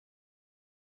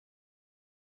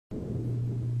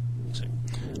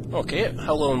Okay,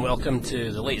 hello and welcome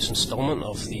to the latest instalment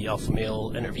of the Alpha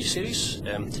Male interview series.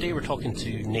 Today we're talking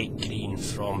to Nate Green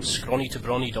from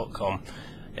scrawnytobrawny.com.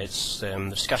 The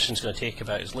discussion is going to take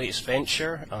about his latest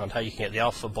venture and how you can get the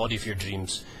alpha body of your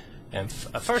dreams. I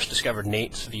first discovered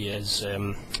Nate via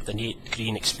the Nate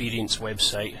Green Experience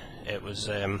website. It was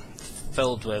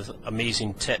filled with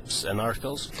amazing tips and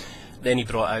articles. Then he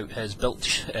brought out his Built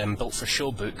for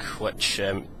Show book, which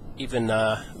even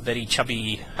a very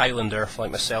chubby Highlander like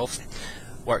myself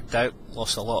worked out,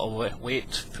 lost a lot of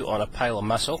weight, put on a pile of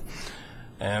muscle.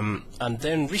 And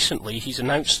then recently he's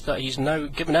announced that he's now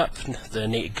given up the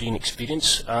Nate Green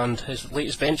Experience, and his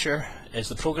latest venture is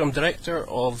the Program Director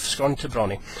of Scrawny to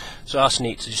Brawny. So I asked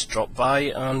Nate to just drop by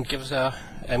and give us a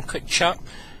quick chat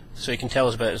so he can tell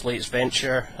us about his latest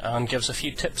venture and give us a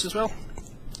few tips as well.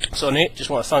 So Nate,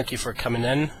 just want to thank you for coming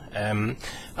in.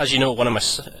 As you know, one of my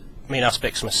main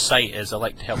aspects of my site is I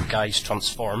like to help guys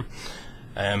transform,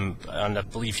 and I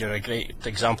believe you're a great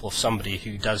example of somebody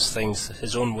who does things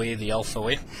his own way, the alpha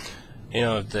way. You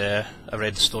know, I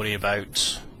read the story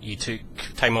about you took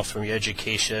time off from your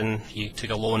education, you took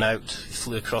a loan out,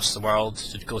 flew across the world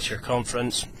to go to your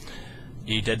conference,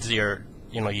 you gave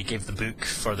the book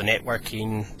for the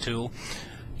networking tool.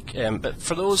 But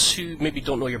for those who maybe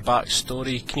don't know your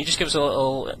backstory, can you just give us a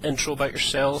little intro about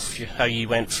yourself, how you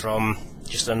went from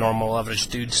just a normal average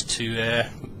dude to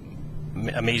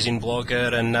amazing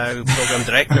blogger and now program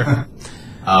director?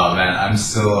 Oh man, I'm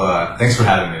still. Thanks for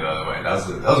having me, by the way. That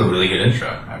was a really good intro.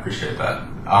 I appreciate that.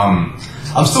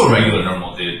 I'm still a regular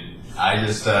normal dude. I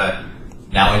just now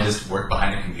I just work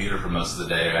behind a computer for most of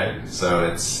the day, right? So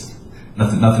it's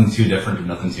nothing too different or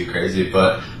nothing too crazy.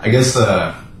 But I guess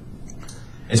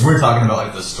it's weird talking about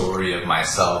like the story of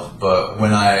myself. But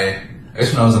when I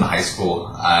was in high school,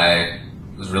 I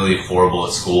was really horrible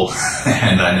at school,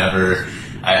 and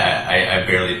I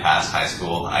barely passed high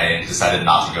school. I decided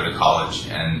not to go to college,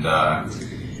 and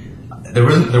there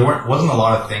wasn't a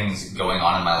lot of things going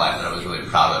on in my life that I was really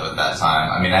proud of at that time.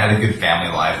 I mean, I had a good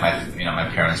family life. My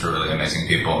parents were really amazing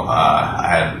people. I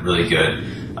had really good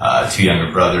two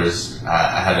younger brothers.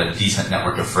 I had a decent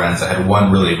network of friends. I had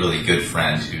one really, really good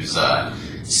friend who's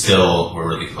still we're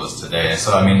really close today.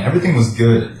 So I mean, everything was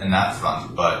good in that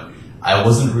front, but I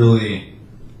wasn't really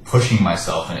pushing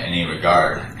myself in any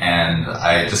regard. And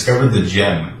I discovered the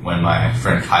gym when my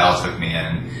friend Kyle took me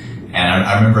in, and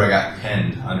I remember I got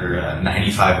pinned under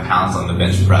 95 pounds on the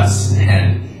bench press,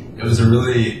 and it was a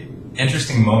really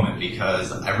interesting moment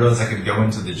because I realized I could go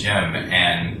into the gym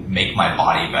and make my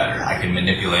body better. I could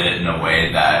manipulate it in a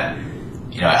way that,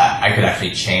 I could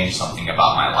actually change something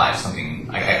about my life,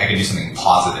 I could do something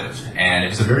positive. And it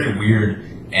was a very weird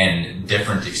and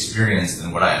different experience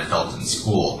than what I had felt in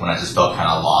school, when I just felt kind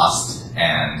of lost.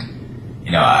 And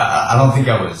I don't think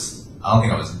I was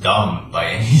dumb by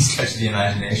any stretch of the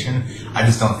imagination. I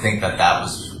just don't think that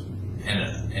was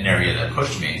an area that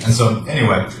pushed me. And so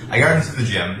anyway, I got into the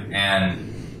gym and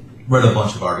read a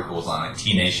bunch of articles on like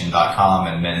tnation.com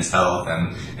and Men's Health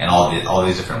and all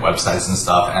these different websites and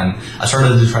stuff, and I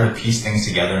started to try to piece things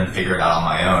together and figure it out on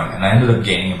my own, and I ended up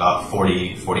gaining about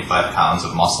 45 pounds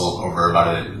of muscle over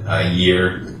about a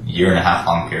year and a half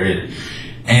long period.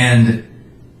 And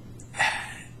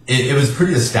it was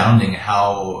pretty astounding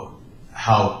how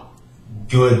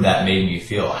good that made me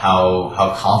feel,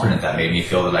 how confident that made me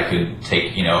feel that I could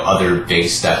take, other big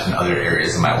steps in other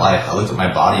areas of my life. I looked at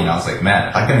my body and I was like, man,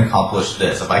 if I can accomplish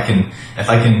this, if I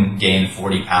can gain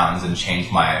 40 pounds and change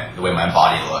the way my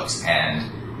body looks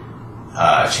and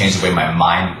change the way my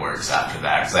mind works after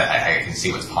that, because I can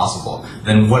see what's possible,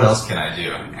 then what else can I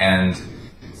do? And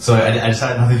so I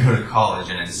decided not to go to college,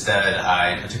 and instead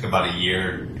I took about a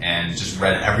year and just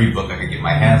read every book I could get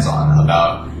my hands on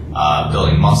about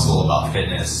building muscle, about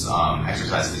fitness,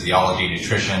 exercise physiology,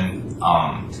 nutrition,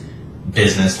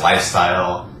 business,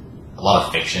 lifestyle, a lot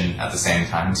of fiction at the same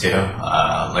time too,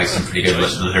 like some pretty good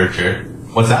literature.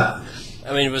 What's that?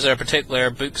 I mean, was there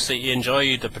particular books that you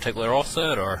enjoyed, a particular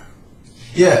author, or?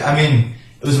 Yeah, I mean,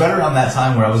 it was right around that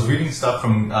time where I was reading stuff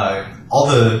from all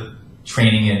the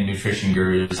training and nutrition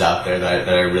gurus out there that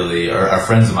I really are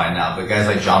friends of mine now, but guys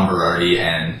like John Berardi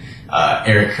and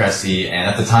Eric Cressy, and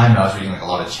at the time I was reading like a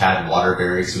lot of Chad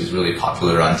Waterbury, who was really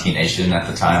popular on T Nation at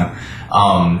the time.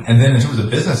 And then in terms of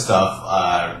business stuff,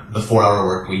 The 4-Hour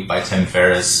Work Week by Tim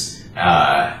Ferriss.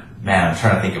 Man, I'm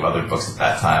trying to think of other books at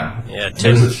that time. Yeah,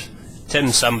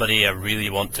 Tim's somebody I really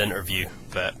want to interview,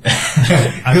 but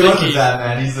good luck with that,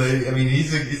 man. He's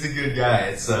a good guy.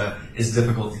 It's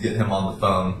difficult to get him on the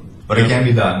phone, but it can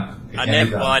be done. I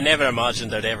never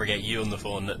imagined I'd ever get you on the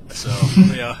phone. So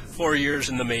yeah, 4 years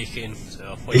in the making.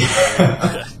 So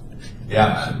Yeah,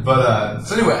 man. But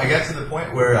so anyway, I got to the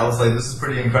point where I was like, this is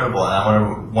pretty incredible, and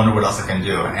I wonder what else I can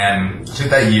do. And I took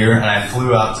that year, and I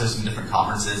flew out to some different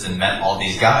conferences and met all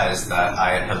these guys that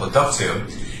I had looked up to.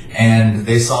 And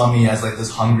they saw me as like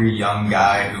this hungry young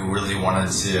guy who really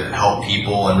wanted to help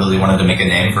people and really wanted to make a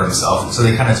name for himself. So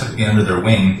they kind of took me under their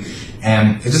wing.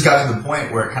 And it just got to the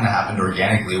point where it kind of happened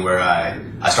organically, where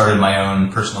I started my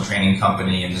own personal training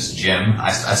company in this gym.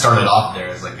 I started off there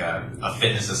as like a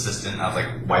fitness assistant. I would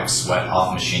like wipe sweat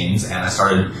off machines, and I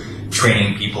started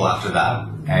training people after that.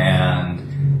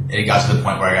 And it got to the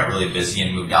point where I got really busy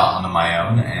and moved out onto my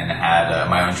own and had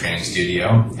my own training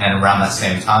studio. And around that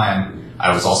same time,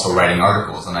 I was also writing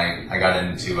articles, and I got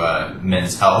into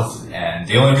men's health. And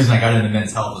the only reason I got into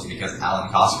men's health was because Alan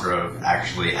Cosgrove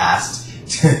actually asked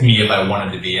me if I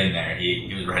wanted to be in there.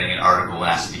 He was writing an article and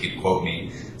asked if he could quote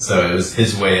me. So it was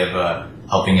his way of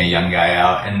helping a young guy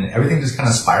out, and everything just kind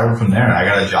of spiraled from there. I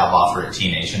got a job offer at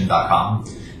tnation.com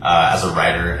as a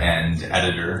writer and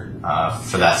editor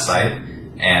for that site,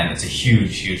 and it's a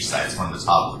huge site. It's one of the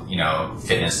top,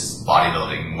 fitness,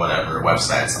 bodybuilding, whatever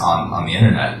websites on the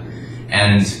internet.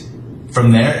 And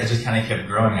from there, it just kind of kept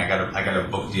growing. I got a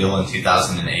book deal in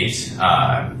 2008.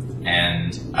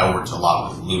 And I worked a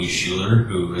lot with Louis Schuler,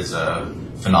 who is a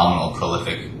phenomenal,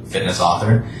 prolific fitness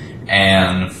author.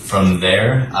 And from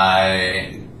there,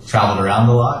 I traveled around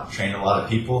a lot, trained a lot of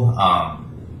people,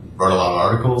 wrote a lot of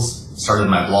articles, started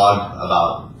my blog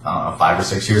about 5 or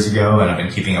 6 years ago, and I've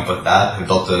been keeping up with that. I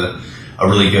built a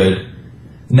really good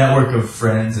network of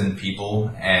friends and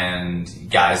people and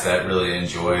guys that really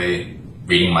enjoy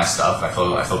reading my stuff. I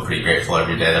feel pretty grateful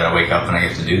every day that I wake up and I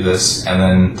get to do this. And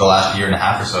then the last year and a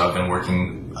half or so, I've been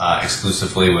working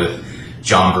exclusively with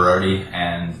John Berardi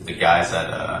and the guys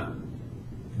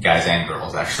and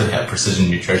girls actually at Precision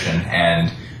Nutrition.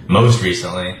 And most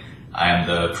recently, I am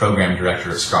the program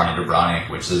director of Scrawny to Brawny,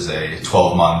 which is a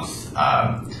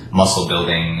 12-month muscle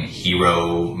building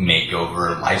hero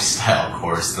makeover lifestyle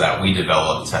course that we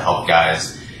developed to help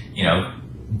guys,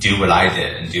 do what I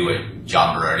did and do what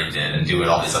John Berardi did and do what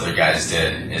all these other guys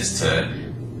did, is to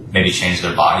maybe change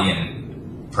their body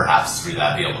and perhaps through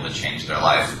that be able to change their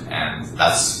life. And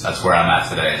that's where I'm at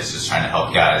today, is just trying to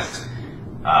help guys,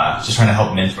 just trying to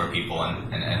help mentor people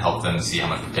and help them see how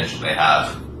much potential they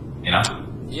have,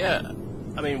 Yeah,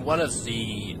 I mean, one of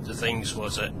the things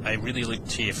was that I really looked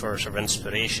to you for sort of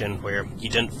inspiration, where you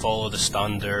didn't follow the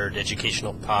standard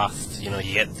educational path. You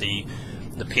get the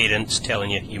parents telling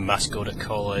you must go to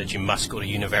college, you must go to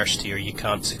university, or you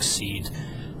can't succeed,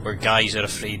 where guys are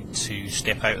afraid to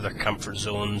step out of their comfort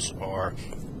zones, or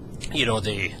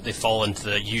they fall into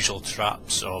the usual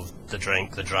traps of the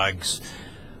drink, the drugs,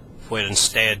 where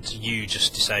instead you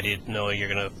just decided, no, you're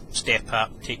going to step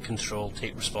up, take control,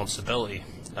 take responsibility,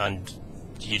 and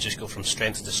you just go from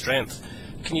strength to strength.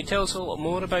 Can you tell us a little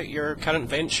more about your current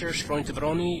venture, Scrawny to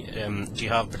Brawny? Do you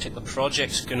have particular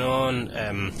projects going on?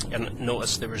 I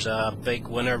noticed there was a big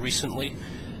winner recently.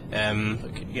 How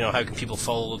can people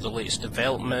follow the latest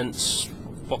developments?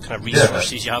 What kind of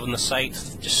resources you have on the site?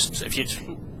 Just if you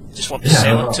just want to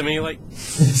sell it to me, like.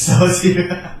 Sell it to you.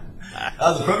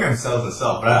 The program sells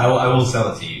itself, but I will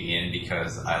sell it to you, Ian,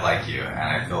 because I like you, and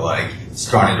I feel like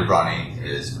Scrawny to Brawny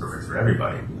is perfect for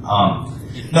everybody.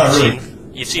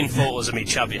 You've seen photos of me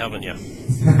chubby, haven't you?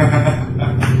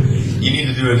 You need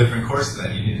to do a different course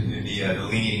then. You need to do the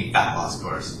lean eating fat loss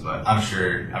course. But I'm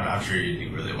sure you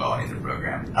do really well in either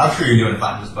program. I'm sure you're doing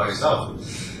fine just by yourself.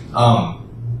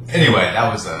 Anyway,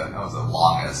 that was a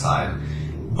long aside.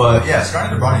 But yeah,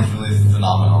 Scrawny to Brawny is really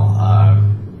phenomenal.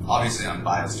 Obviously, I'm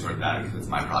biased toward that because it's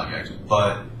my project.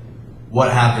 But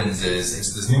what happens is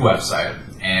it's this new website,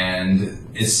 and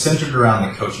it's centered around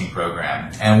the coaching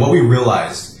program. And what we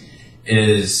realized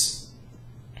is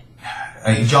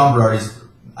John Berardi's,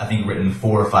 I think, written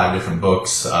 4 or 5 different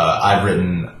books. I've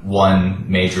written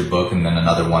one major book and then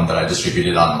another one that I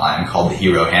distributed online called The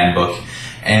Hero Handbook.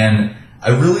 And I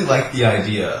really like the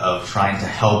idea of trying to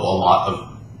help a lot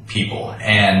of people.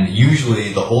 And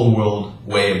usually the old world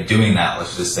way of doing that,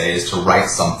 let's just say, is to write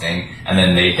something and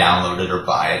then they download it or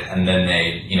buy it and then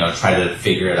they, try to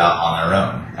figure it out on their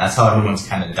own. And that's how everyone's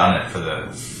kind of done it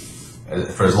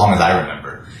for as long as I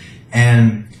remember.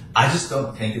 And I just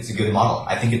don't think it's a good model.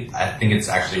 I think it's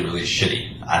actually really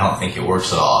shitty. I don't think it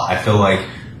works at all. I feel like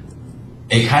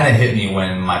it kind of hit me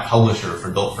when my publisher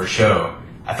for Built for Show,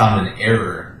 I found an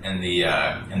error in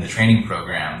the training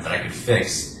program that I could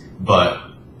fix, but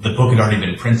the book had already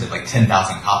been printed, like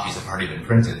 10,000 copies have already been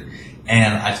printed.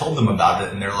 And I told them about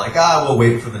it, and they're like, we'll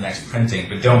wait for the next printing,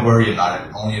 but don't worry about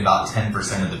it. Only about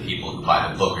 10% of the people who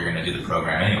buy the book are going to do the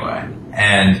program anyway.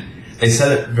 And they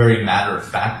said it very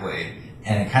matter-of-factly,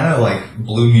 and it kind of like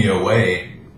blew me away